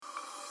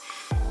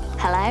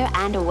Hello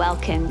and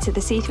welcome to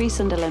the C3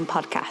 Sunderland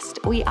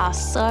podcast. We are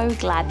so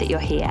glad that you're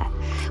here.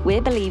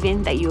 We're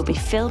believing that you will be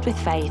filled with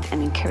faith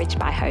and encouraged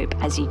by hope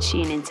as you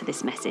tune into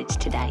this message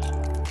today.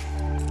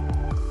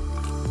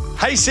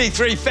 Hey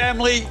C3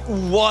 family,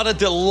 what a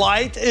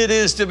delight it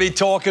is to be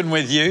talking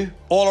with you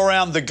all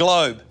around the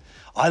globe.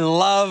 I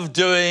love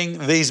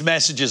doing these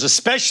messages,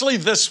 especially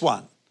this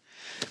one,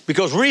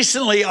 because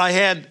recently I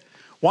had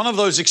one of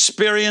those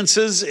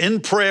experiences in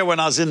prayer when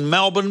I was in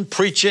Melbourne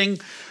preaching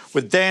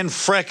with Dan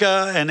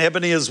Frecker and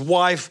Ebony, his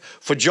wife,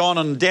 for John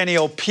and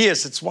Danielle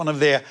Pierce. It's one of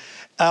their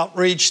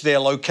outreach, their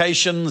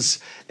locations,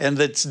 and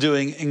it's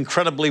doing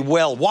incredibly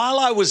well. While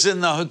I was in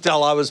the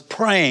hotel, I was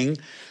praying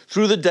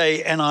through the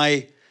day and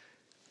I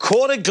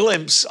caught a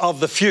glimpse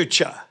of the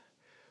future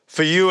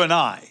for you and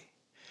I.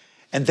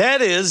 And that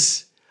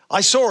is,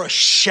 I saw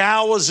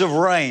showers of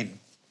rain.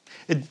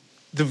 The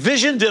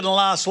vision didn't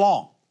last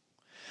long,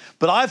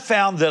 but I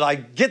found that I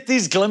get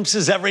these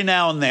glimpses every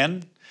now and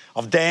then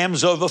of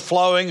dams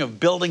overflowing, of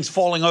buildings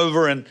falling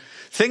over, and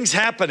things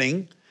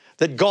happening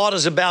that God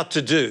is about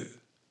to do.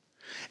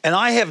 And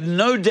I have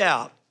no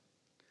doubt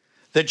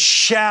that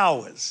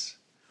showers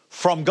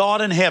from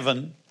God in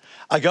heaven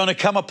are going to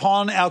come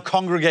upon our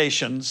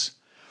congregations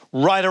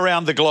right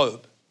around the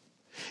globe.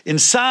 In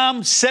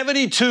Psalm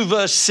 72,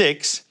 verse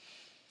 6,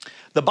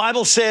 the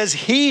Bible says,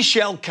 "He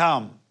shall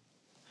come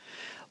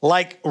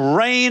like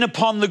rain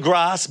upon the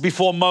grass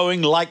before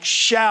mowing, like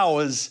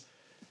showers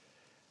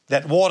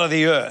that water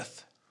the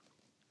earth."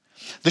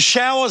 The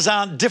showers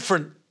aren't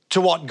different to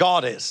what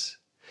God is.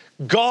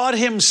 God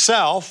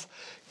himself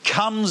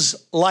comes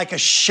like a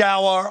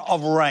shower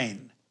of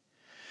rain.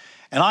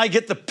 And I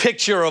get the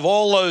picture of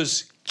all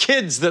those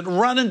kids that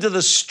run into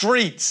the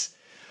streets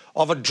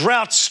of a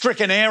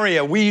drought-stricken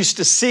area. We used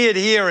to see it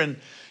here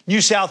in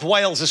New South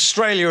Wales,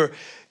 Australia.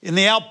 In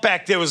the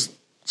outback, there was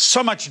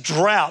so much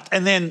drought,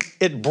 and then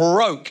it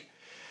broke.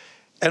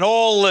 And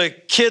all the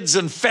kids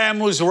and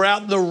families were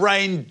out in the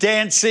rain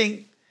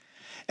dancing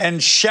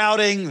and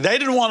shouting. They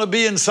didn't want to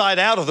be inside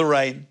out of the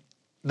rain.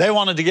 They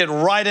wanted to get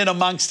right in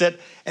amongst it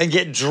and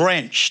get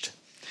drenched.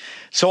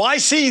 So I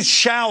see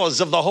showers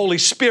of the Holy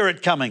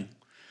Spirit coming.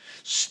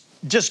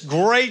 Just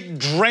great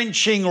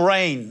drenching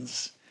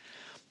rains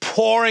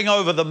pouring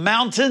over the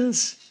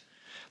mountains,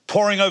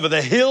 pouring over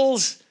the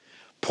hills,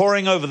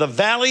 pouring over the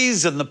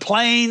valleys and the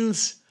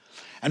plains,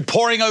 and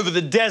pouring over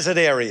the desert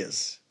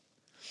areas.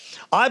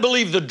 I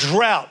believe the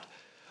drought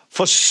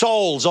for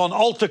souls on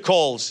altar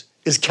calls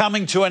is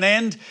coming to an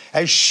end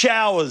as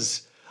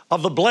showers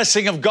of the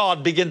blessing of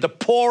God begin to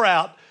pour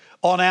out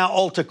on our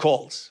altar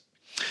calls.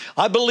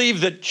 I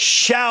believe that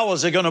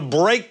showers are going to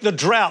break the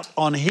drought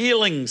on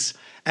healings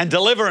and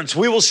deliverance.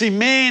 We will see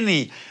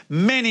many,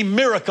 many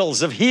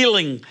miracles of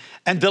healing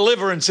and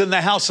deliverance in the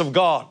house of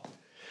God.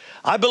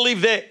 I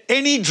believe that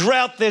any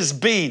drought there's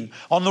been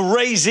on the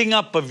raising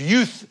up of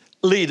youth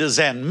leaders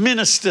and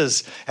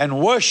ministers and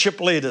worship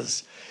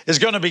leaders is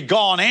going to be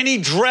gone. Any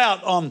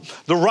drought on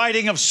the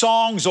writing of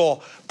songs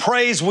or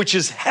praise, which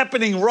is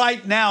happening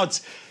right now,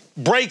 it's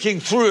breaking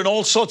through in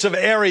all sorts of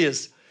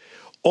areas.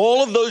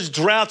 All of those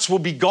droughts will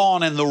be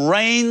gone, and the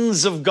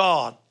rains of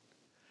God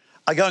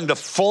are going to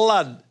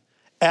flood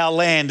our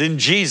land in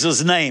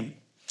Jesus' name.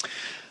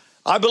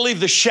 I believe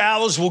the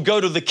showers will go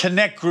to the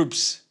connect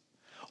groups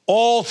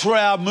all through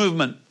our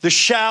movement. The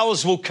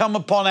showers will come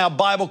upon our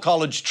Bible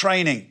college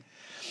training.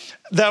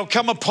 They'll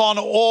come upon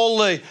all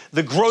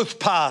the growth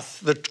path,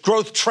 the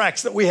growth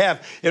tracks that we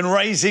have in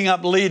raising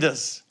up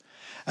leaders.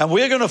 And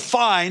we're going to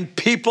find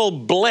people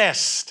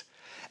blessed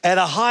at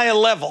a higher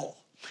level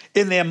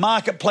in their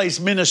marketplace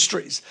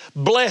ministries,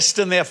 blessed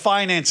in their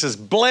finances,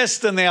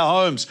 blessed in their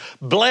homes,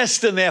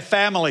 blessed in their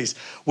families,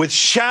 with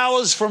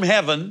showers from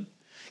heaven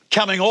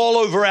coming all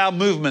over our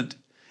movement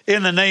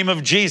in the name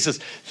of Jesus.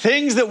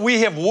 Things that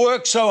we have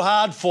worked so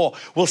hard for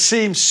will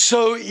seem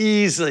so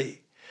easy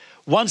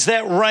once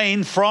that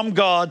rain from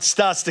God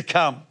starts to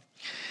come.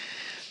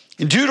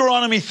 In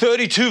Deuteronomy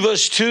 32,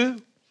 verse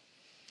 2,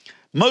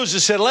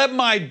 Moses said, "Let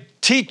my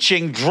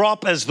teaching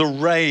drop as the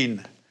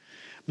rain,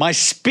 my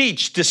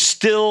speech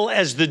distill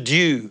as the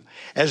dew,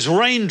 as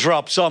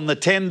raindrops on the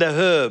tender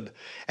herb,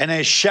 and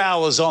as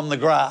showers on the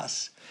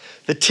grass."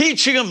 The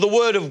teaching of the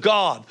Word of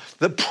God,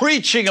 the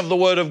preaching of the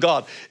Word of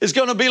God is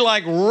going to be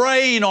like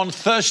rain on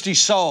thirsty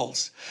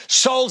souls,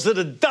 souls that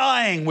are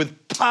dying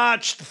with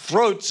parched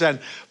throats and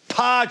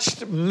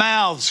parched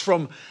mouths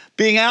from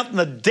being out in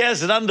the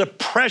desert under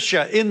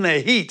pressure in the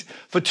heat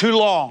for too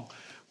long.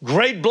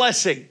 Great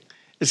blessing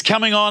is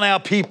coming on our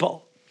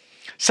people.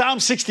 Psalm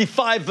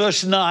 65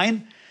 verse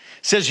 9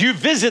 says, "You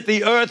visit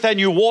the earth and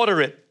you water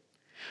it.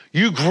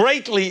 You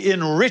greatly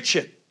enrich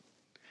it."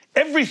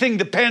 Everything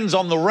depends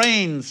on the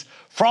rains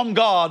from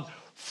God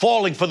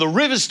falling for the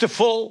rivers to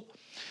full,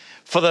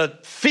 for the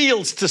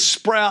fields to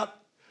sprout,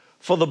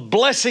 for the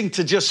blessing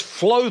to just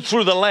flow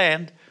through the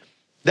land.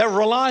 They're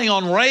relying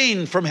on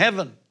rain from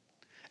heaven,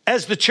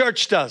 as the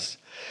church does.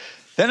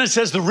 Then it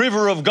says the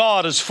river of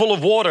God is full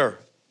of water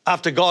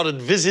after God had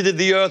visited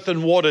the earth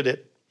and watered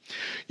it.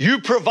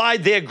 You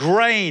provide their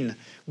grain.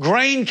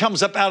 Grain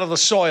comes up out of the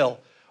soil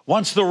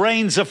once the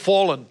rains have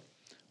fallen,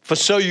 for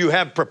so you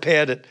have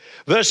prepared it.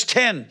 Verse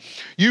 10,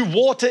 you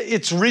water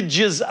its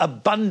ridges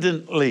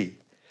abundantly.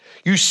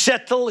 You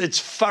settle its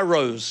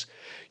furrows.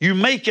 You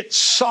make it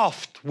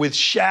soft with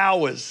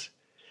showers.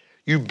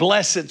 You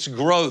bless its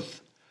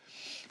growth.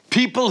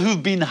 People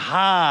who've been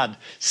hard,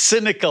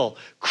 cynical,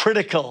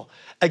 critical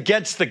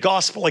against the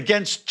gospel,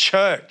 against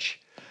church,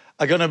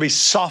 are going to be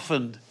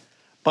softened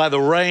by the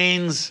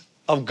rains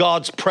of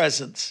God's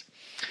presence.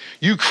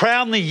 You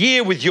crown the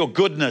year with your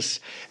goodness,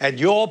 and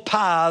your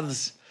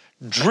paths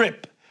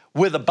drip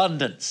with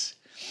abundance.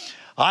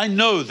 I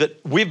know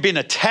that we've been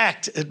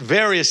attacked at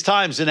various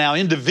times in our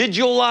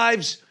individual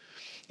lives,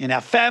 in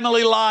our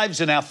family lives,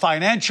 in our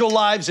financial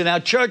lives, in our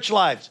church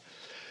lives.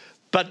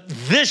 But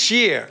this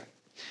year,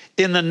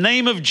 in the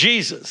name of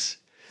Jesus,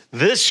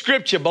 this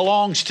scripture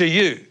belongs to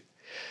you,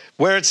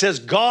 where it says,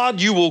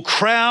 God, you will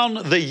crown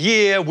the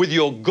year with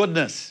your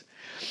goodness,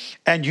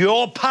 and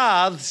your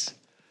paths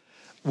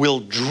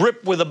will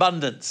drip with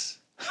abundance.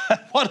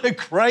 What a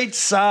great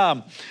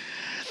psalm.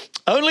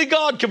 Only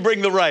God can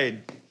bring the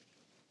rain.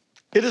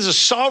 It is a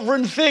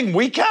sovereign thing.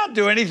 We can't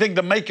do anything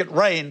to make it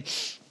rain.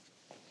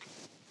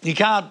 You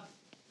can't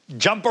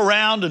jump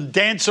around and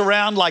dance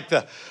around like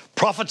the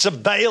prophets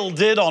of Baal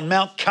did on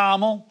Mount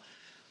Carmel.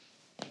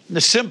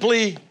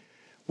 Simply,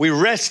 we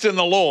rest in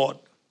the Lord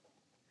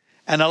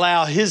and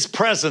allow His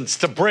presence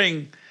to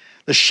bring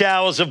the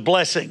showers of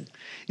blessing.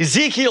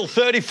 Ezekiel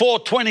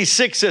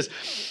 34:26 says,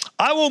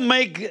 I will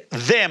make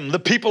them, the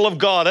people of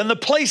God, and the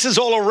places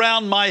all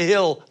around my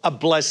hill a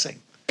blessing.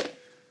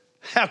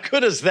 How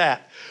good is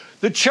that?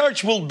 The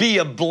church will be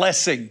a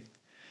blessing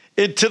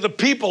to the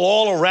people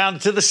all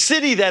around, to the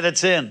city that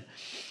it's in.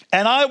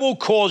 And I will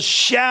cause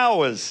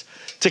showers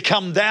to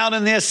come down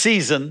in their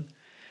season.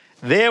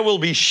 There will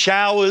be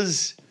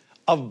showers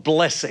of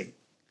blessing.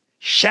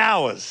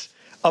 Showers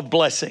of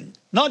blessing.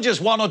 Not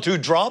just one or two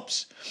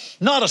drops,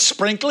 not a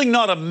sprinkling,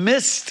 not a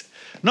mist,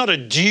 not a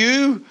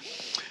dew,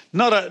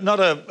 not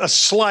a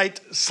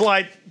slight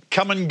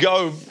come and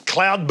go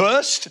cloud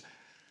burst.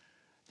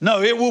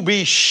 No, it will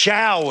be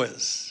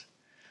showers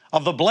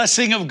of the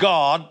blessing of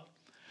God,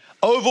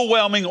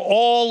 overwhelming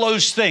all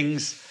those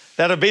things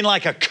that have been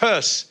like a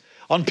curse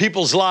on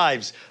people's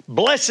lives.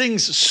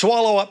 Blessings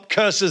swallow up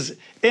curses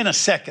in a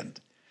second.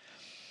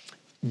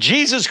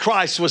 Jesus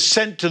Christ was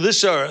sent to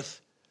this earth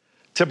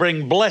to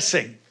bring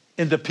blessing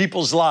into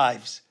people's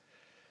lives.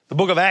 The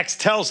book of Acts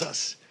tells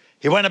us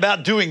He went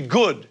about doing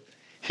good,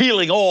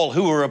 healing all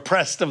who were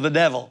oppressed of the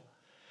devil.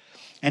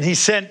 And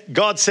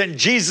God sent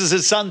Jesus,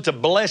 His Son, to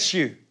bless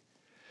you.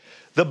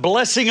 The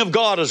blessing of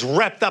God is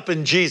wrapped up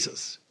in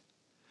Jesus.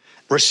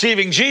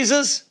 Receiving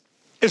Jesus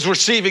is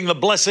receiving the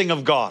blessing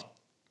of God.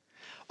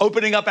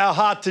 Opening up our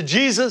heart to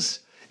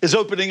Jesus is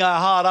opening our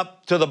heart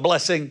up to the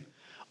blessing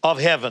of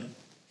heaven.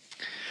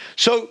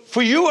 So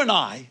for you and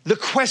I, the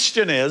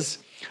question is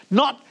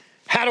not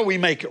how do we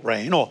make it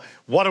rain or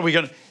what are we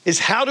going to, is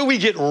how do we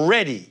get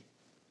ready?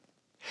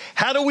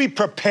 How do we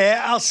prepare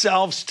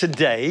ourselves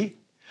today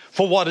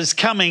for what is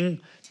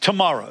coming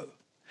tomorrow?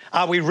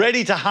 Are we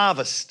ready to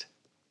harvest?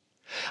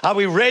 Are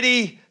we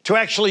ready to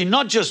actually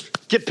not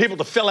just get people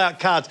to fill out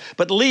cards,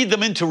 but lead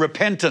them into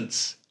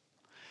repentance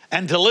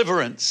and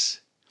deliverance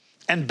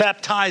and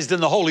baptized in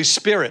the Holy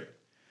Spirit?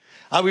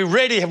 Are we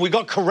ready? Have we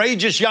got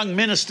courageous young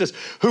ministers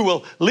who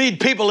will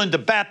lead people into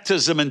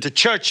baptism, into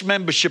church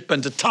membership,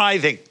 into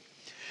tithing?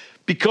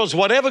 Because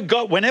whenever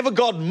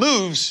God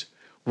moves,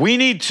 we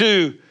need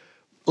to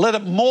let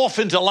it morph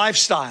into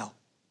lifestyle.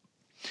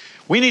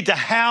 We need to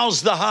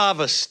house the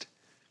harvest.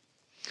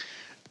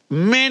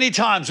 Many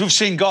times we've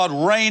seen God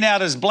rain out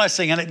His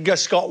blessing and it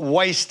just got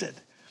wasted,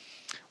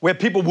 where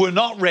people were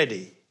not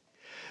ready.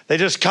 They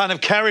just kind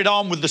of carried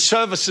on with the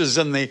services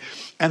and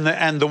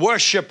the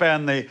worship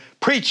and the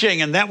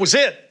preaching, and that was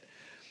it.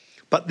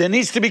 But there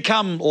needs to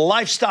become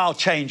lifestyle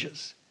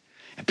changes.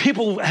 And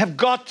people have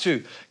got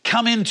to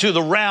come into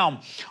the realm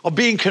of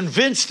being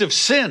convinced of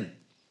sin.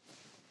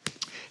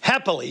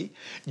 Happily,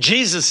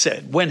 Jesus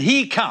said, when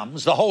He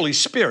comes, the Holy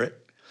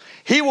Spirit,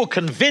 He will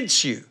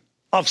convince you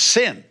of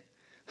sin.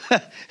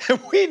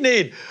 We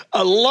need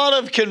a lot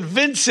of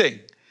convincing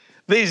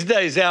these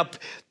days.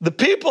 The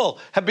people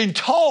have been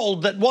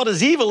told that what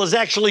is evil is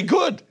actually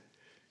good.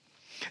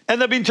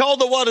 And they've been told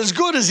that what is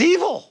good is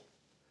evil.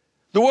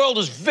 The world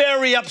is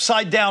very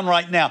upside down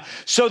right now.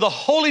 So the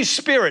Holy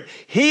Spirit,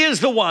 He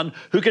is the one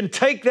who can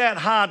take that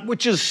heart,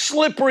 which is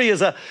slippery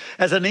as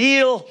an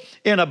eel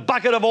in a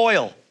bucket of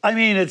oil. I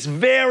mean, it's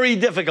very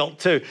difficult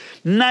to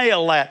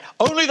nail that.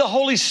 Only the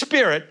Holy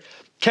Spirit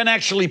can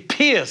actually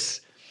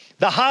pierce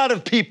the heart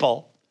of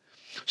people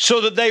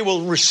so that they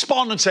will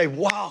respond and say,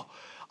 wow,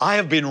 I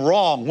have been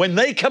wrong. When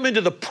they come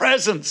into the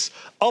presence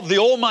of the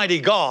Almighty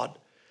God,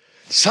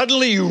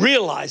 suddenly you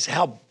realize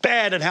how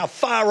bad and how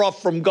far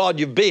off from God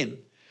you've been.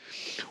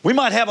 We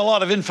might have a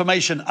lot of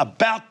information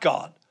about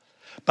God,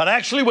 but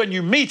actually when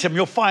you meet Him,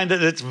 you'll find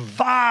that it's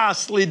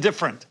vastly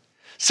different,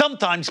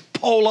 sometimes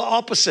polar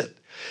opposite.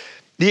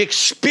 The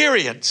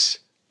experience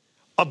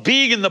of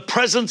being in the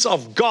presence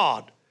of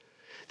God,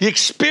 the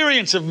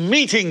experience of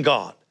meeting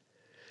God,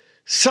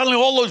 suddenly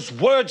all those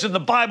words in the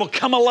Bible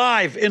come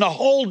alive in a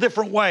whole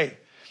different way.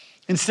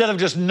 Instead of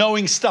just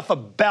knowing stuff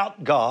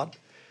about God,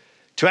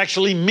 to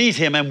actually meet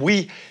him,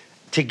 and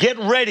to get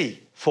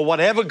ready for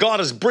whatever God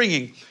is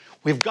bringing,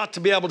 we've got to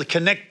be able to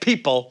connect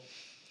people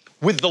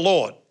with the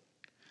Lord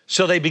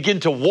so they begin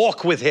to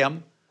walk with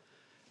him,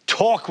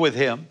 talk with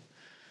him,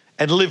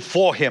 and live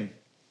for him.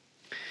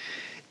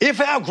 If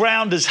our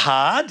ground is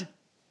hard,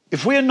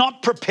 if we're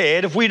not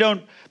prepared, if we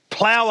don't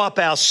plow up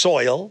our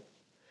soil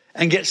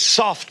and get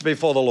soft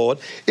before the Lord,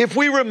 if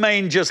we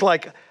remain just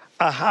like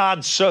a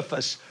hard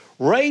surface,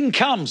 rain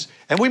comes,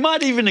 and we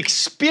might even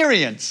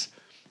experience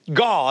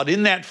God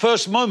in that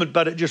first moment,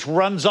 but it just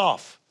runs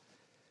off.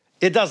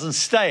 It doesn't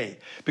stay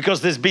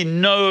because there's been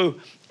no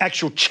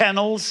actual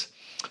channels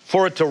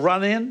for it to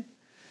run in.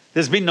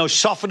 There's been no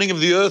softening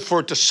of the earth for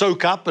it to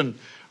soak up and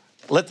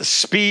let the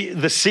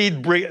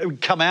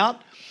seed come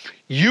out.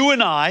 You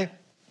and I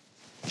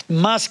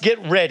must get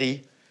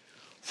ready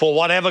for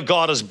whatever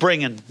God is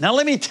bringing. Now,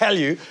 let me tell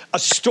you a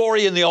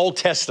story in the Old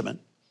Testament,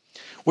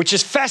 which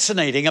is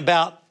fascinating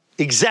about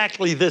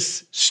exactly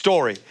this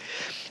story.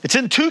 It's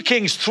in 2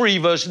 Kings 3,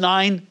 verse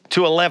 9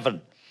 to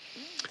 11.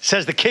 It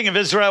says the king of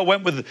Israel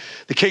went with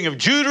the king of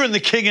Judah and the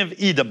king of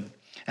Edom,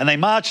 and they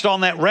marched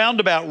on that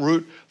roundabout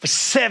route for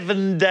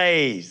 7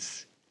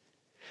 days.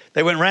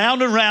 They went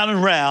round and round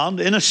and round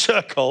in a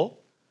circle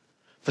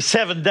for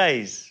 7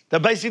 days. They're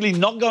basically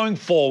not going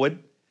forward.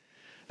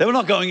 They were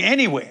not going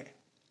anywhere.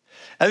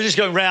 They were just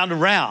going round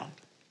and round.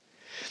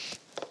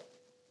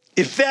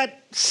 If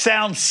that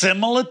sounds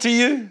similar to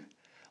you,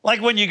 like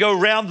when you go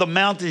round the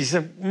mountain, you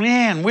say,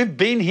 man, we've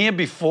been here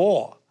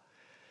before.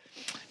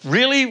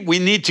 Really, we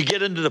need to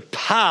get into the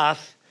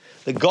path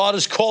that God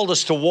has called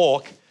us to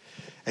walk.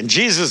 And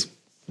Jesus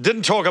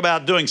didn't talk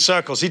about doing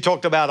circles. He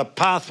talked about a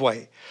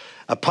pathway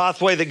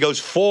that goes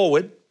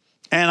forward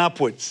and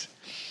upwards.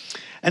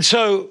 And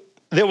so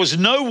there was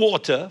no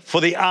water for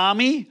the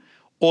army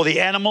or the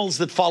animals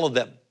that followed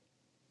them.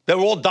 They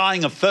were all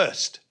dying of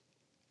thirst.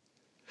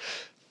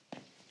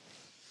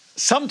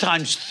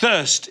 Sometimes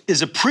thirst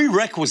is a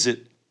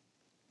prerequisite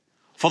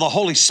for the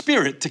Holy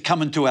Spirit to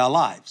come into our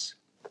lives.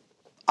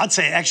 I'd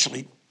say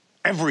actually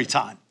every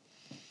time.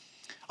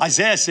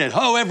 Isaiah said,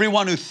 "Oh,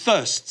 everyone who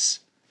thirsts,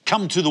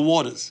 come to the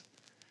waters."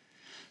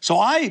 So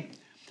I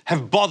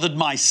have bothered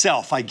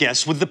myself, I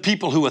guess, with the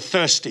people who are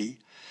thirsty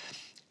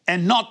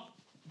and not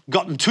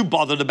gotten too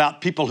bothered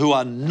about people who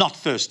are not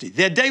thirsty.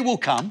 Their day will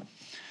come,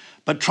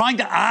 but trying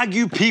to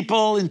argue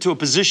people into a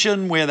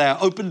position where they're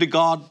open to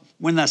God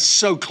when they're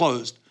so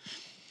closed,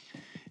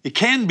 it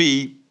can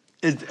be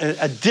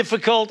a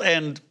difficult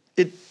and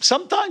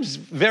sometimes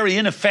very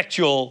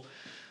ineffectual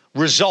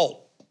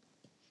result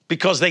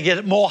because they get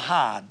it more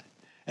hard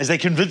as they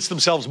convince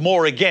themselves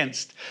more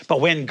against. But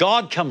when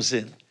God comes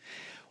in,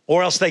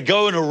 or else they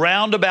go in a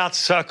roundabout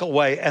circle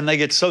way and they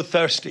get so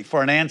thirsty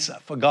for an answer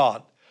for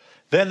God,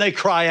 then they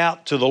cry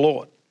out to the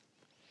Lord.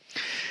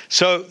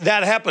 So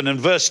that happened. In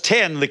verse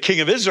 10, the king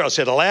of Israel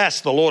said,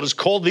 "Alas, the Lord has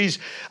called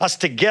us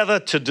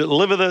together to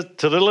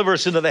deliver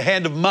us into the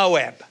hand of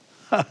Moab."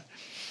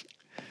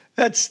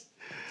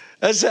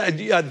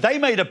 They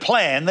made a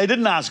plan. They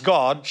didn't ask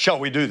God, "Shall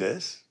we do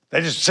this?"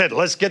 They just said,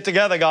 "Let's get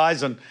together,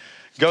 guys, and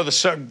go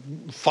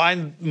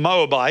find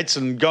Moabites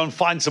and go and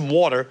find some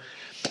water."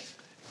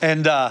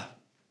 And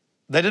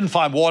they didn't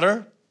find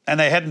water, and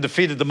they hadn't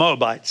defeated the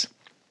Moabites.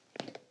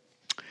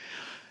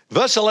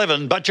 Verse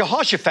 11, but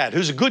Jehoshaphat,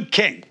 who's a good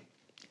king,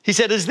 he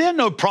said, "Is there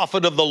no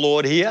prophet of the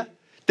Lord here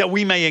that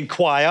we may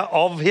inquire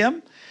of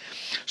him?"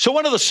 So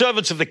one of the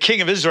servants of the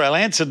king of Israel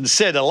answered and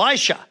said,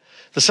 "Elisha,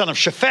 the son of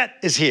Shaphat,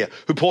 is here,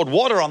 who poured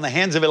water on the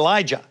hands of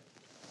Elijah."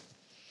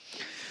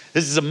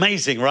 This is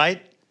amazing,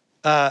 right?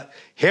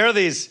 Here are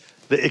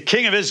the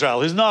king of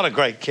Israel, who's not a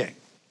great king.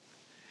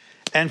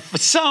 And for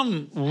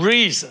some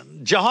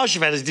reason,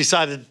 Jehoshaphat has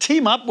decided to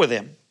team up with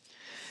him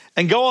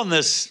and go on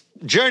this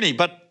journey.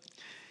 But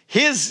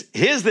here's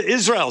the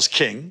Israel's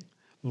king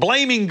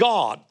blaming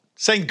God,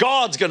 saying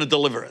God's going to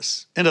deliver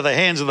us into the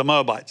hands of the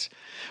Moabites.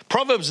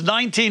 Proverbs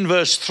 19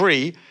 verse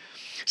 3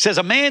 says,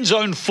 "A man's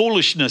own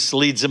foolishness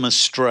leads him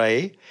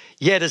astray,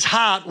 yet his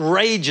heart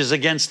rages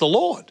against the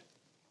Lord."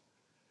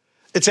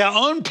 It's our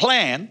own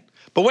plan,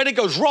 but when it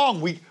goes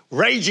wrong, we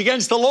rage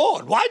against the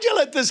Lord. Why'd you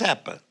let this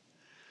happen?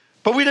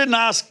 But we didn't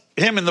ask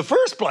him in the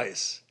first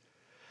place.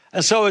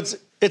 And so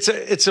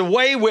it's a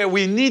way where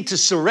we need to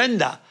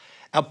surrender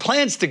our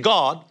plans to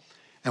God,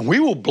 and we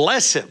will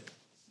bless him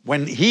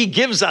when he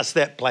gives us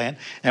that plan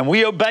and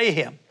we obey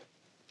him.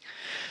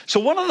 So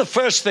one of the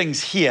first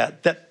things here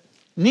that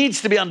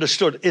needs to be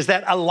understood is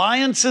that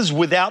alliances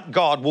without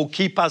God will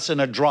keep us in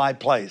a dry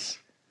place.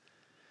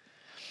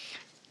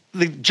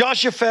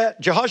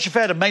 Jehoshaphat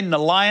had made an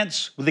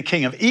alliance with the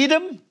king of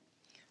Edom,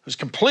 who's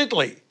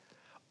completely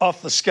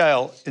off the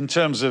scale in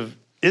terms of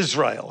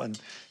Israel and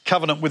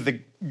covenant with the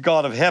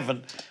God of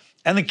heaven,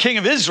 and the king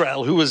of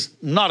Israel, who was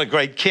not a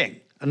great king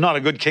and not a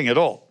good king at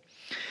all.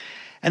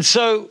 And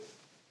so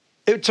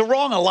it's a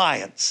wrong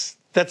alliance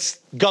that's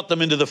got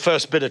them into the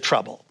first bit of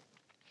trouble.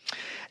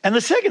 And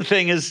the second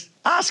thing is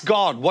ask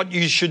God what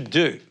you should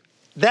do.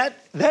 that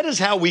is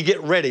how we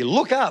get ready.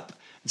 Look up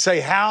and say,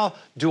 how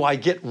do I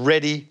get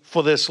ready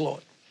for this,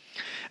 Lord?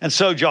 And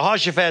so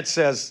Jehoshaphat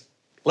says,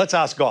 let's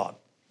ask God.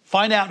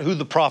 Find out who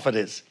the prophet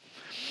is.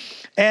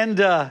 And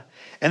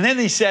then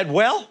he said,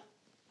 well,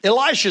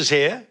 Elisha's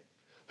here,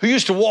 who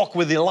used to walk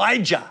with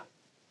Elijah,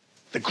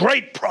 the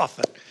great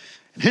prophet.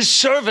 And his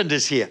servant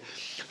is here.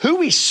 Who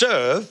we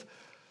serve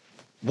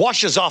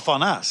washes off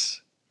on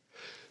us.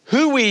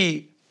 Who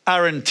we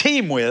are in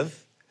team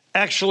with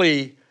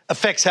actually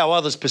affects how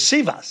others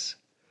perceive us.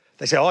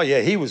 They say, oh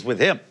yeah, he was with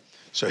him,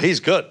 so he's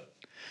good.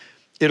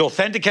 It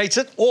authenticates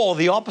it, or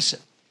the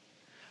opposite.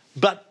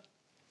 But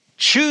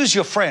choose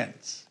your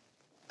friends,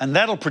 and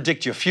that'll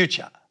predict your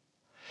future.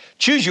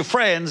 Choose your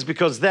friends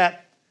because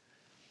that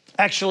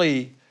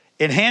actually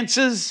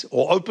enhances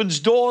or opens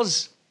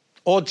doors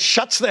or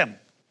shuts them.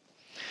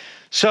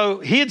 So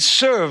he had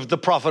served the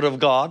prophet of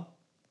God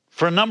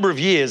for a number of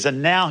years,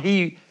 and now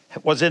he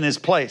was in his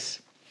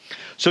place.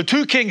 So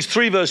 2 Kings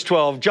 3 verse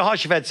 12,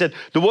 Jehoshaphat said,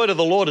 the word of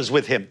the Lord is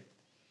with him.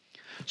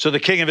 So the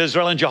king of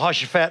Israel and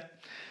Jehoshaphat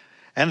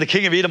and the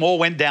king of Edom all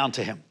went down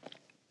to him.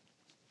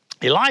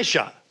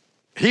 Elisha,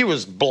 he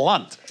was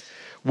blunt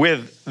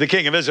with the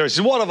king of Israel. He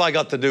said, what have I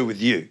got to do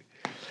with you?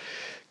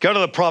 Go to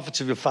the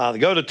prophets of your father.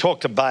 Go to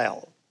talk to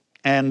Baal.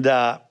 And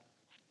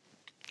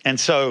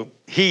so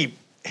he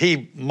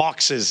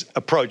mocks his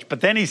approach.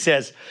 But then he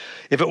says,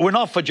 if it were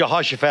not for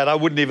Jehoshaphat, I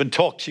wouldn't even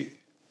talk to you.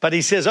 But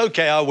he says,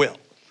 okay, I will,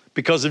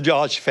 because of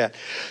Jehoshaphat.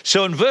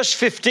 So in verse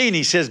 15,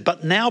 he says,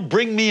 but now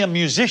bring me a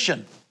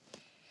musician.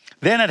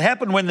 Then it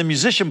happened when the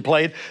musician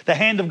played, the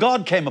hand of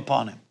God came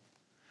upon him.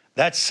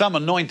 That's some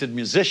anointed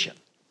musician.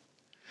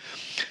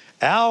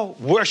 Our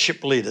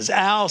worship leaders,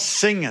 our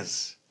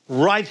singers,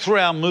 right through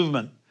our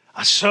movement,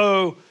 are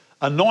so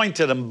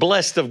anointed and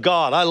blessed of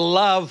God. I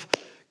love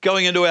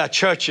going into our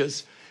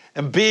churches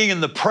and being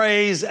in the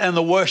praise and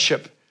the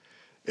worship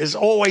is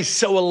always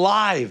so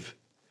alive.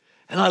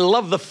 And I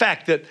love the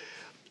fact that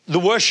the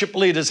worship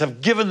leaders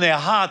have given their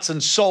hearts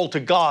and soul to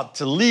God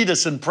to lead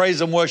us in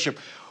praise and worship.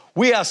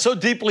 We are so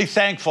deeply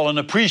thankful and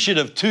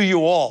appreciative to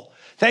you all.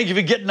 Thank you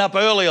for getting up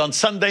early on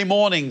Sunday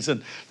mornings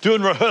and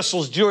doing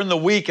rehearsals during the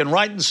week and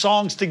writing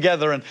songs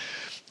together and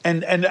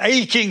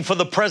aching for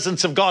the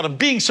presence of God and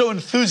being so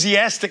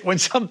enthusiastic when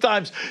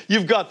sometimes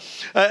you've got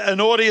an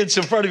audience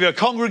in front of you, a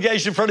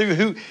congregation in front of you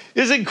who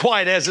isn't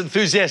quite as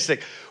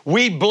enthusiastic.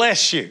 We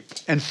bless you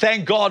and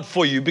thank God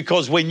for you,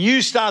 because when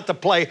you start to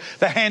play,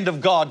 the hand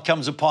of God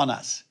comes upon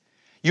us.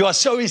 You are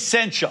so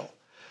essential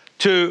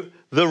to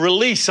the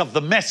release of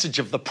the message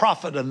of the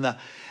prophet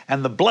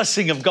and the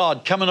blessing of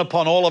God coming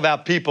upon all of our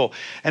people.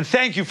 And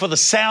thank you for the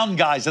sound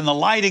guys and the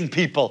lighting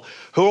people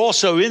who are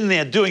also in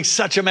there doing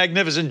such a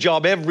magnificent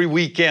job every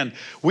weekend.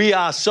 We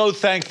are so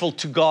thankful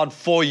to God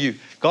for you.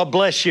 God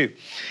bless you.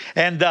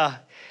 And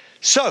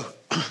so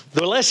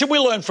the lesson we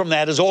learn from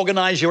that is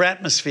organize your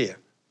atmosphere.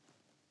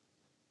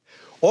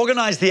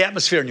 Organize the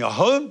atmosphere in your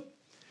home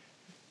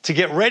to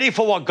get ready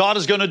for what God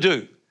is going to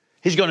do.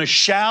 He's going to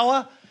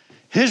shower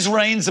His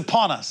rains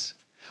upon us.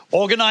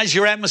 Organize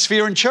your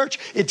atmosphere in church.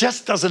 It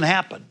just doesn't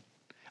happen.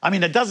 I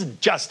mean, it doesn't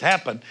just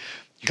happen.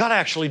 You got to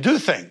actually do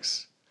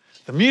things.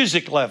 The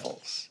music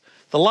levels,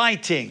 the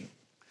lighting,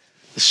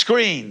 the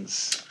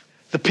screens,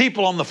 the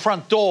people on the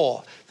front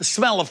door, the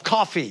smell of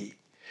coffee,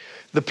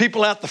 the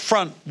people out the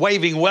front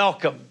waving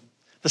welcome,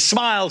 the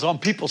smiles on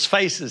people's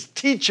faces.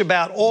 Teach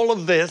about all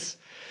of this,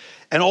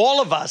 and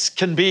all of us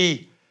can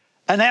be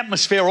an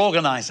atmosphere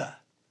organizer.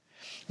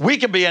 We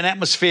can be an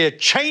atmosphere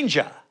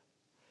changer.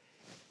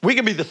 We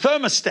can be the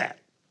thermostat.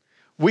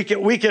 We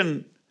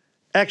can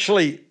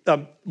actually,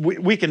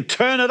 we can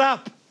turn it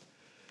up.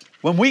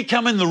 When we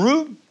come in the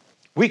room,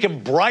 we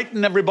can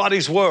brighten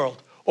everybody's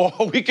world. Or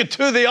we could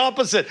do the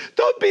opposite.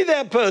 Don't be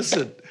that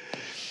person.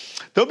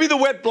 Don't be the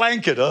wet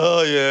blanket.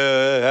 Oh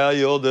yeah, how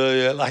you all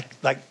doing?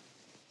 Like,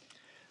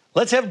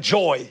 let's have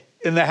joy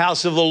in the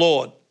house of the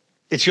Lord.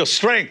 It's your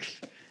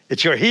strength.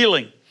 It's your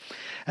healing.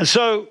 And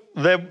so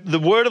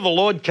the word of the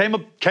Lord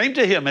came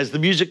to him as the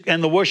music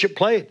and the worship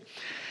played.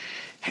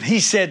 And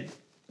he said,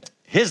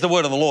 here's the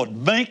word of the Lord.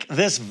 Make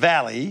this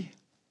valley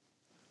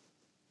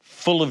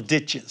full of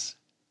ditches.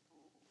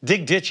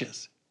 Dig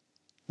ditches.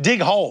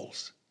 Dig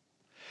holes.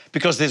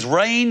 Because there's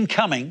rain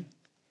coming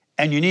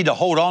and you need to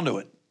hold on to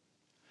it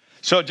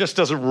so it just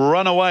doesn't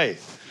run away.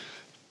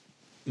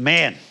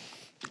 Man,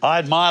 I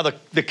admire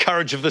the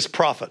courage of this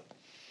prophet.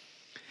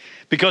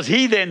 Because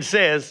he then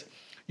says,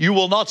 you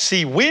will not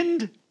see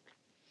wind,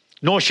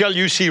 nor shall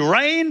you see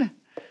rain,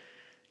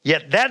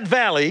 yet that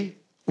valley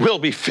will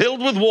be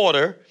filled with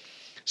water,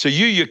 so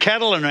you, your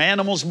cattle, and your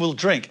animals will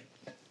drink.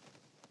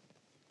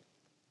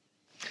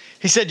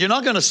 He said, you're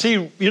not going to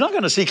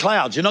see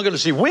clouds. You're not going to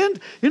see wind.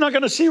 You're not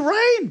going to see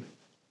rain.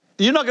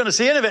 You're not going to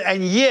see any of it.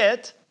 And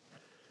yet,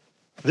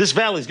 this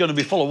valley is going to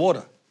be full of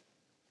water.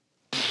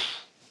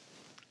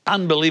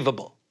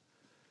 Unbelievable.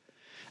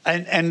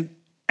 And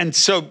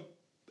so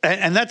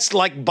that's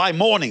like by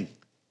morning.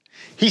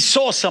 He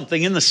saw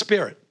something in the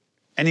spirit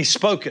and he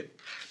spoke it.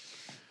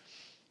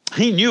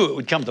 He knew it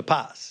would come to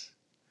pass.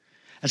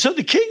 And so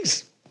the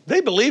kings,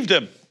 they believed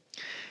him.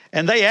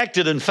 And they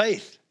acted in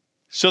faith.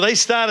 So they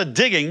started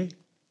digging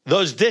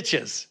those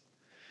ditches.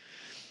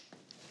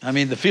 I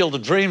mean, the field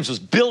of dreams was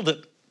build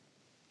it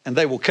and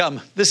they will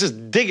come. This is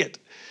dig it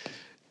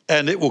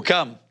and it will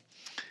come.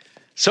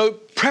 So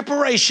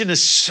preparation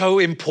is so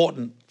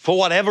important for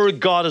whatever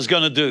God is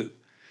going to do.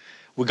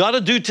 We've got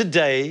to do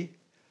today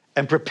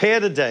and prepare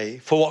today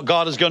for what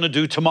God is going to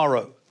do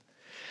tomorrow.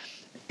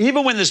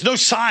 Even when there's no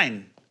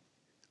sign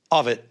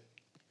of it.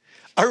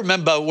 I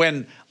remember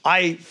when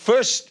I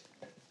first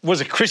was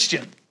a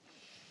Christian,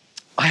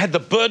 I had the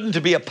burden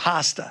to be a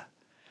pastor.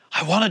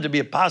 I wanted to be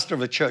a pastor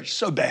of a church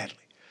so badly.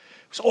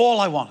 It was all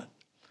I wanted.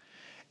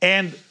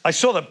 And I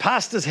saw that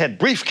pastors had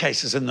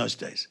briefcases in those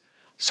days.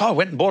 So I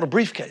went and bought a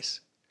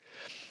briefcase.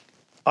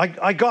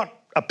 I got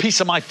a piece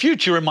of my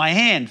future in my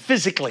hand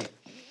physically.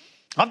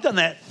 I've done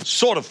that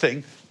sort of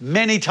thing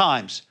many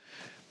times.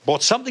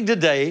 Bought something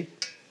today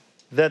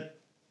that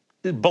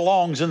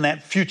belongs in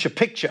that future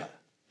picture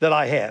that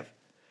I have.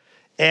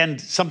 And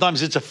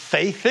sometimes it's a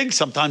faith thing,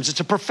 sometimes it's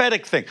a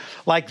prophetic thing,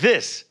 like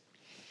this.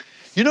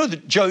 You know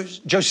that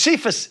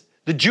Josephus,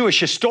 the Jewish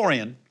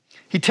historian,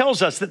 he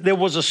tells us that there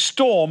was a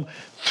storm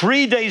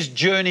 3 days'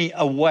 journey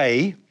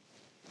away,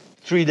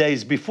 3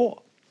 days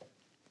before.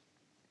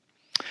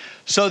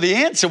 So the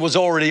answer was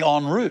already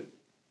en route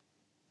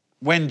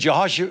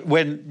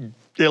when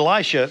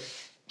Elisha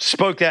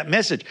spoke that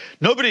message.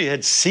 Nobody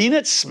had seen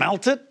it,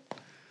 smelt it,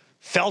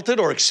 felt it,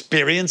 or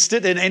experienced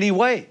it in any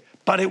way,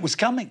 but it was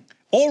coming,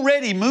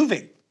 already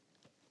moving.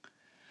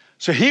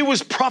 So he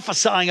was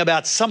prophesying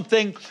about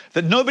something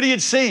that nobody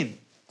had seen.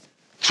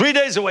 3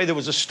 days away, there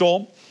was a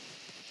storm.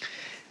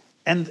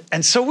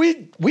 And so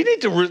we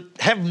need to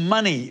have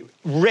money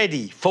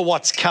ready for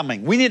what's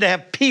coming. We need to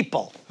have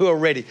people who are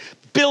ready,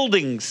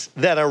 buildings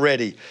that are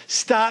ready.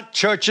 Start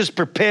churches,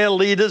 prepare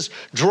leaders,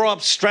 draw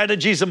up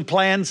strategies and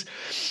plans.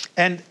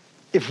 And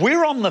if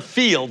we're on the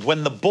field,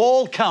 when the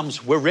ball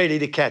comes, we're ready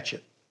to catch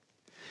it.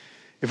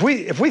 If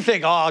we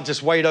think, I'll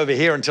just wait over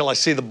here until I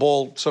see the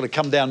ball sort of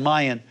come down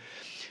my end,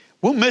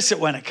 we'll miss it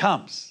when it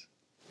comes.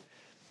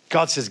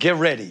 God says, get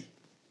ready.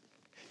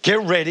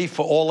 Get ready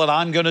for all that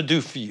I'm going to do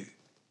for you.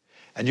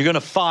 And you're going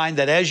to find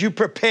that as you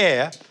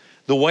prepare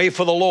the way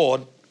for the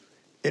Lord,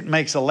 it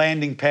makes a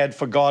landing pad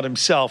for God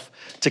himself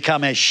to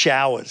come as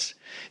showers.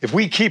 If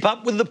we keep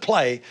up with the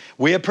play,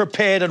 we are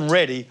prepared and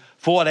ready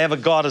for whatever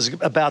God is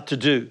about to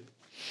do.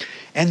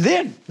 And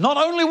then, not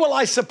only will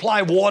I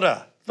supply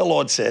water, the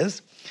Lord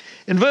says,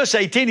 in verse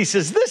 18, he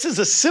says, this is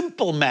a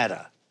simple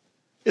matter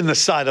in the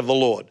sight of the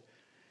Lord.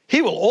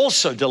 He will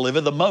also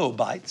deliver the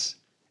Moabites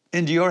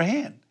into your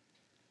hand.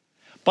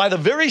 By the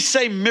very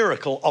same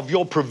miracle of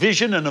your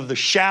provision and of the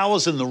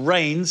showers and the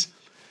rains,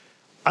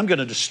 I'm going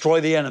to destroy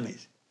the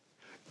enemies.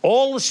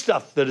 All the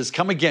stuff that has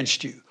come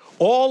against you,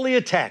 all the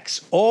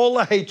attacks, all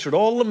the hatred,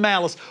 all the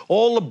malice,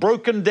 all the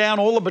broken down,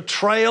 all the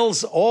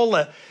betrayals, all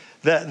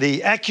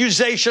the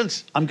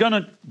accusations, I'm going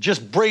to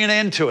just bring an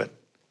end to it.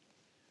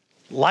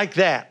 Like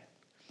that.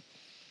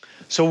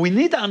 So we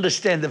need to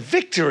understand the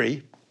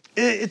victory,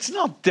 it's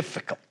not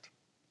difficult.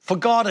 For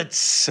God, it's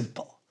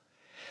simple.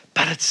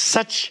 But it's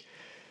such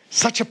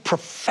a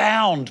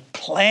profound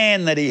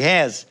plan that he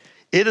has.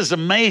 It is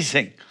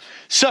amazing.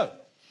 So,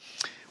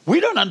 we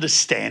don't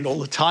understand all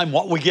the time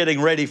what we're getting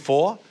ready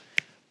for,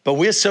 but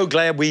we're so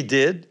glad we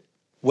did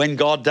when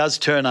God does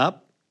turn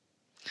up.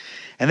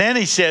 And then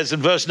he says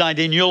in verse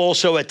 19, you'll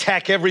also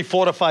attack every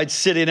fortified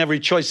city and every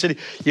choice city.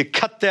 You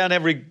cut down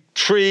every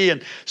tree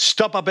and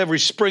stop up every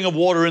spring of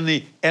water in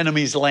the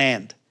enemy's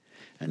land.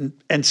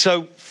 And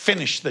so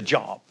finish the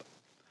job.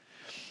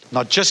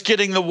 Not just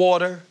getting the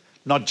water,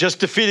 not just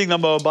defeating the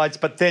Moabites,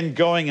 but then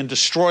going and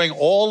destroying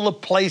all the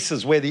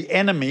places where the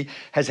enemy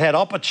has had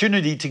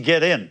opportunity to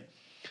get in.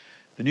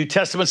 The New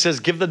Testament says,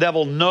 give the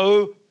devil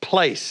no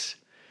place,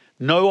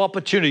 no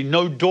opportunity,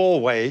 no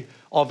doorway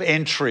of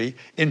entry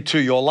into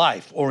your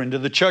life or into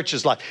the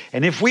church's life.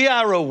 And if we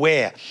are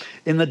aware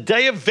in the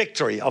day of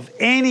victory of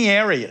any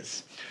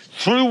areas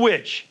through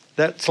which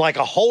that's like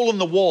a hole in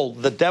the wall,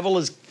 the devil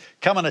has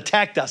come and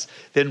attacked us,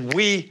 then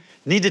we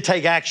need to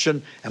take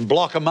action and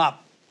block them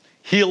up,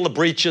 heal the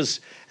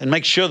breaches, and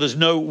make sure there's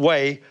no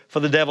way for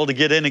the devil to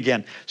get in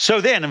again.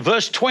 So then in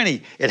verse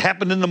 20, it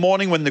happened in the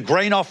morning when the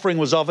grain offering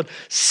was offered,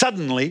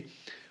 suddenly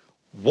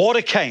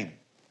water came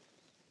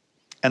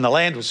and the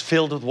land was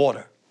filled with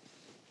water.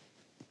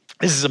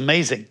 This is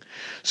amazing.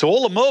 So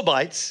all the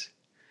Moabites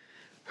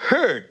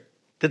heard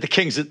that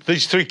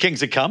these three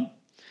kings had come.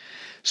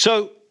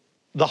 So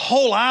the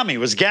whole army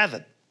was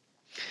gathered.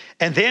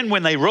 And then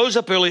when they rose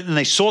up early and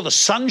they saw the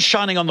sun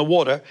shining on the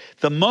water,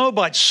 the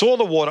Moabites saw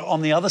the water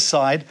on the other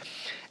side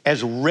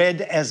as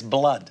red as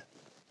blood.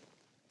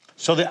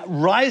 So the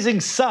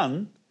rising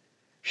sun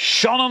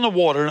shone on the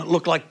water and it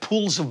looked like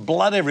pools of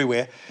blood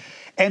everywhere.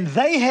 And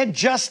they had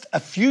just a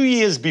few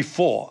years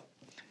before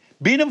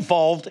been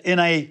involved in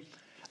a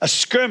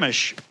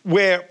skirmish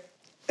where,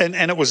 and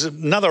it was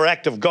another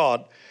act of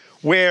God,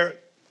 where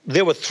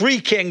there were three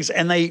kings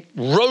and they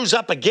rose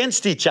up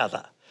against each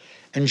other.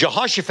 And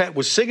Jehoshaphat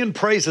was singing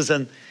praises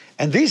and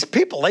these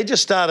people, they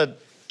just started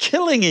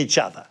killing each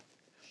other.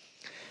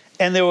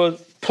 and there were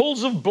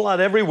pools of blood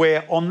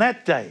everywhere on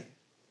that day.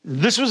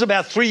 This was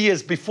about 3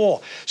 years before.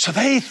 So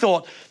they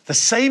thought the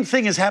same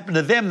thing has happened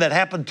to them that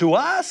happened to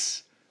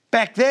us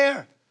back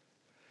there.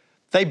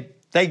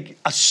 They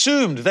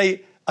assumed,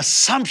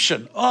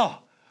 assumption, oh,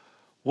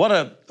 what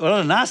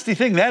a nasty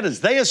thing that is.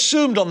 They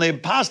assumed on their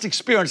past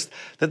experience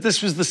that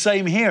this was the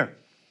same here.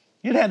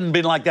 It hadn't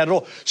been like that at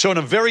all. So in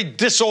a very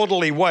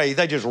disorderly way,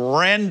 they just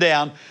ran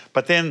down,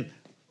 but then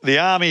the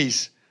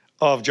armies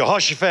of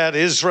Jehoshaphat,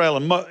 Israel,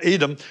 and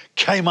Edom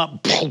came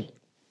up, boom,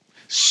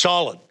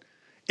 solid,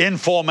 in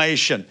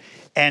formation,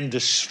 and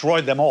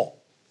destroyed them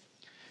all.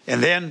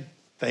 And then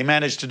they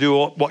managed to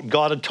do what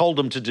God had told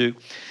them to do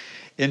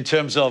in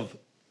terms of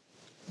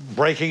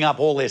breaking up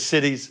all their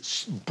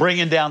cities,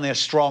 bringing down their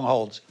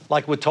strongholds.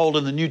 Like we're told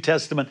in the New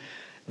Testament,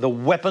 the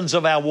weapons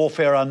of our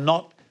warfare are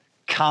not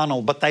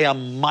carnal, but they are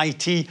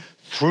mighty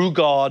through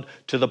God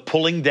to the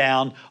pulling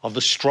down of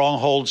the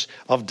strongholds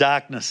of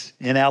darkness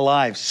in our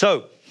lives.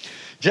 So,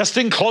 just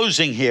in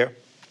closing here,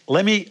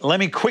 let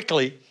me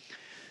quickly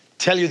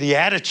tell you the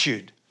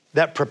attitude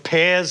that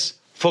prepares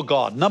for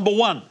God. Number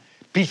one,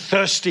 be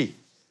thirsty.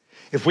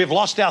 If we've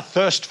lost our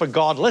thirst for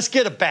God, let's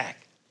get it back.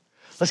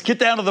 Let's get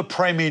down to the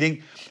prayer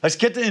meeting. Let's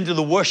get into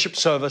the worship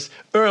service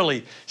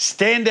early.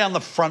 Stand down the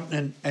front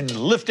and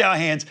lift our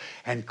hands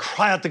and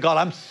cry out to God,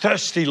 I'm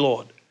thirsty,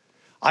 Lord.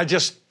 I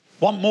just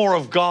want more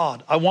of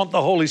God. I want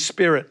the Holy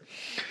Spirit.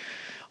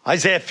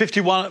 Isaiah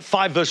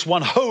 5 verse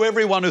 1, Ho,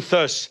 everyone who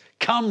thirsts,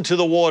 come to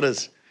the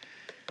waters.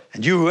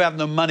 And you who have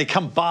no money,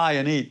 come buy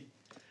and eat.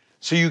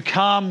 So you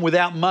come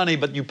without money,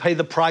 but you pay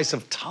the price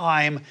of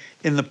time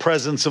in the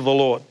presence of the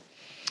Lord.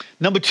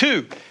 Number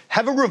two,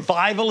 have a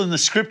revival in the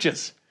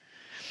scriptures.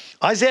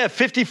 Isaiah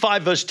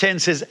 55 verse 10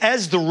 says,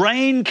 as the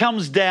rain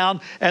comes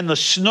down and the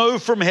snow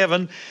from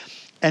heaven,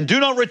 and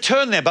do not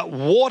return there, but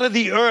water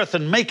the earth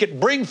and make it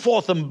bring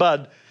forth and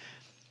bud,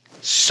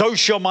 so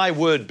shall my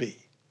word be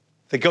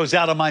that goes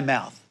out of my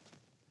mouth.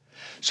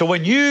 So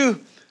when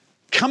you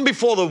come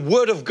before the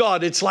word of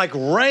God, it's like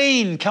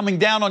rain coming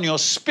down on your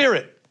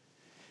spirit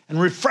and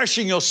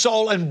refreshing your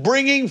soul and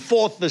bringing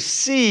forth the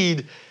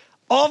seed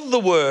of the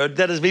word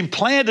that has been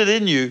planted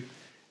in you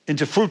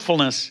into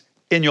fruitfulness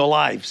in your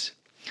lives.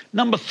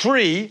 Number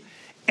three,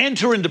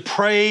 enter into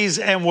praise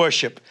and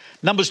worship.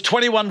 Numbers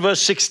 21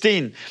 verse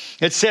 16,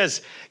 it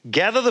says,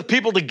 gather the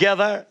people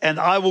together and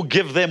I will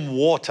give them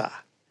water.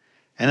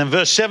 And in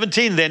verse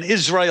 17, then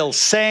Israel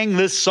sang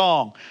this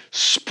song,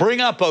 spring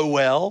up, O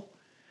well,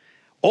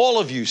 all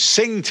of you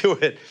sing to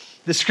it.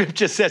 The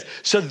scripture says,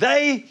 so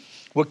they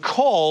were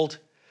called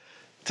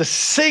to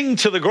sing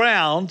to the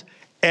ground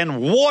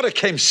and water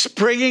came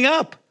springing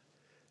up.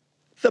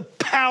 The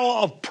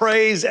power of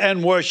praise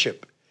and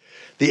worship.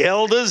 The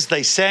elders,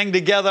 they sang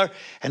together,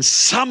 and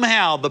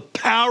somehow the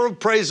power of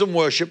praise and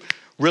worship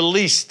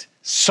released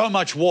so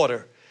much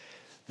water.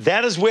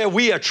 That is where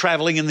we are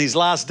traveling in these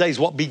last days.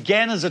 What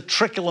began as a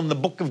trickle in the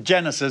book of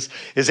Genesis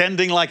is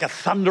ending like a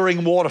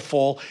thundering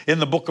waterfall in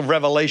the book of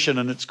Revelation,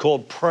 and it's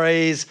called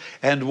praise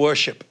and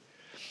worship.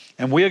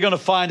 And we are going to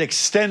find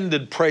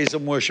extended praise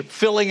and worship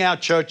filling our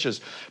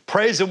churches,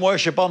 praise and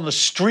worship on the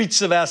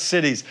streets of our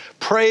cities,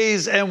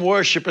 praise and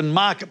worship in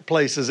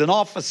marketplaces, in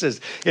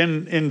offices,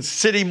 in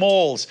city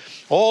malls,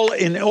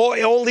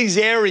 all these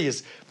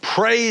areas.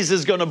 Praise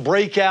is going to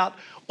break out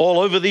all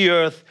over the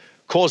earth,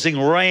 causing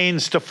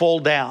rains to fall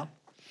down.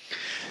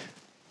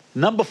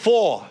 Number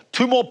four,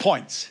 two more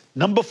points.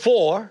 Number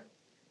four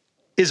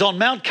is on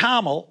Mount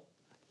Carmel,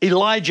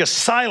 Elijah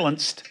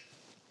silenced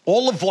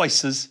all the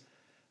voices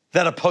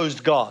that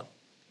opposed God.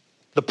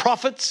 The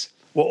prophets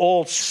were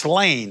all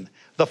slain,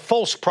 the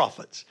false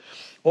prophets.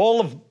 All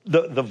of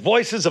the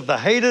voices of the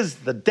haters,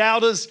 the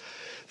doubters,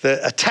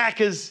 the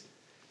attackers,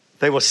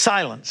 they were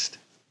silenced.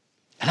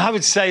 And I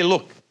would say,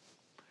 look,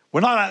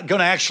 we're not going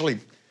to actually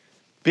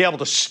be able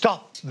to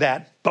stop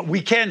that, but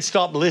we can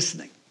stop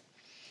listening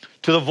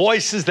to the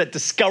voices that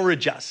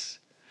discourage us,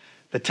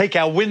 that take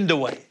our wind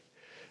away,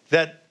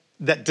 that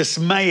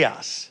dismay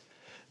us,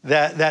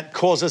 that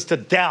cause us to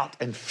doubt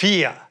and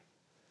fear.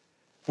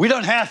 We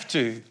don't have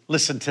to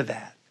listen to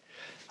that.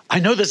 I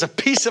know there's a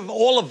piece of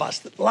all of us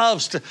that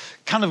loves to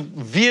kind of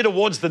veer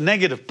towards the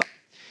negative, but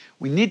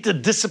we need to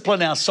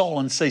discipline our soul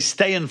and say,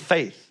 stay in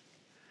faith.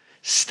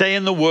 Stay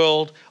in the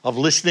world of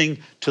listening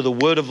to the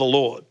word of the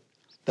Lord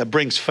that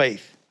brings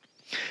faith.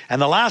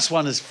 And the last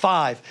one is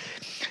 5,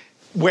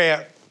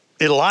 where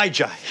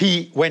Elijah,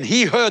 when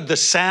he heard the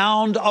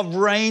sound of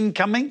rain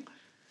coming,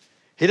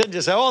 he didn't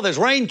just say, oh, there's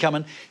rain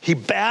coming. He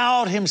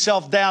bowed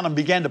himself down and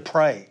began to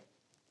pray.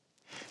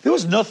 There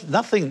was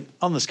nothing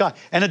on the sky.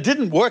 And it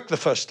didn't work the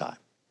first time.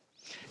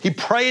 He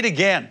prayed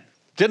again.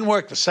 Didn't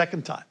work the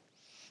second time.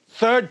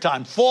 Third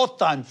time, fourth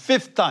time,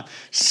 fifth time,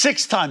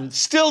 sixth time.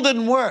 Still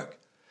didn't work.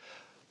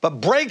 But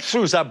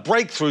breakthroughs are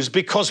breakthroughs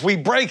because we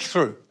break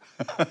through.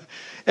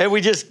 And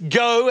we just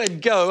go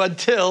and go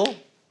until,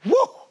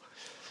 whoo!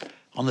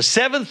 On the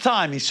 7th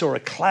time, he saw a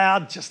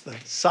cloud just the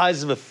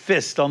size of a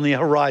fist on the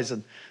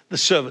horizon. The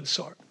servant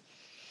saw it.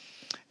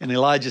 And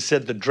Elijah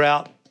said, the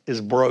drought is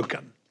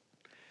broken.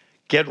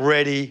 Get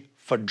ready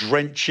for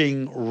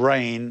drenching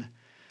rain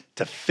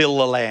to fill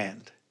the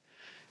land.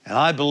 And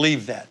I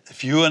believe that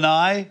if you and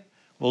I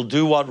will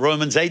do what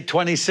Romans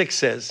 8:26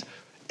 says,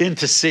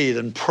 intercede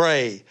and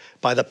pray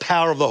by the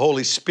power of the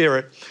Holy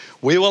Spirit,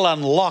 we will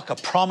unlock a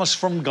promise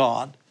from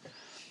God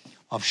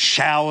of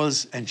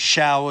showers and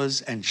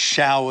showers and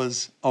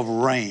showers of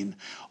rain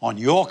on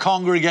your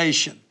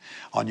congregation,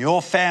 on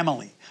your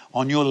family,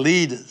 on your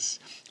leaders,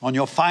 on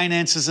your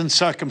finances and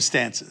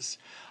circumstances.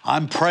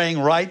 I'm praying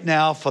right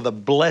now for the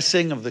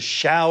blessing of the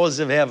showers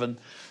of heaven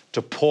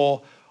to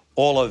pour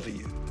all over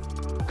you.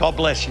 God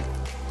bless you.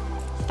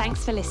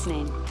 Thanks for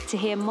listening. To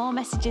hear more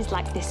messages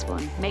like this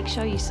one, make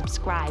sure you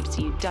subscribe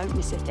so you don't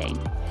miss a thing.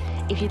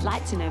 If you'd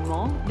like to know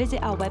more,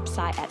 visit our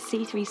website at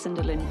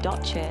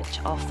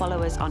c3sunderland.church or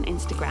follow us on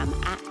Instagram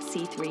at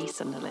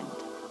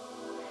C3Sunderland.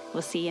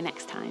 We'll see you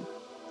next time.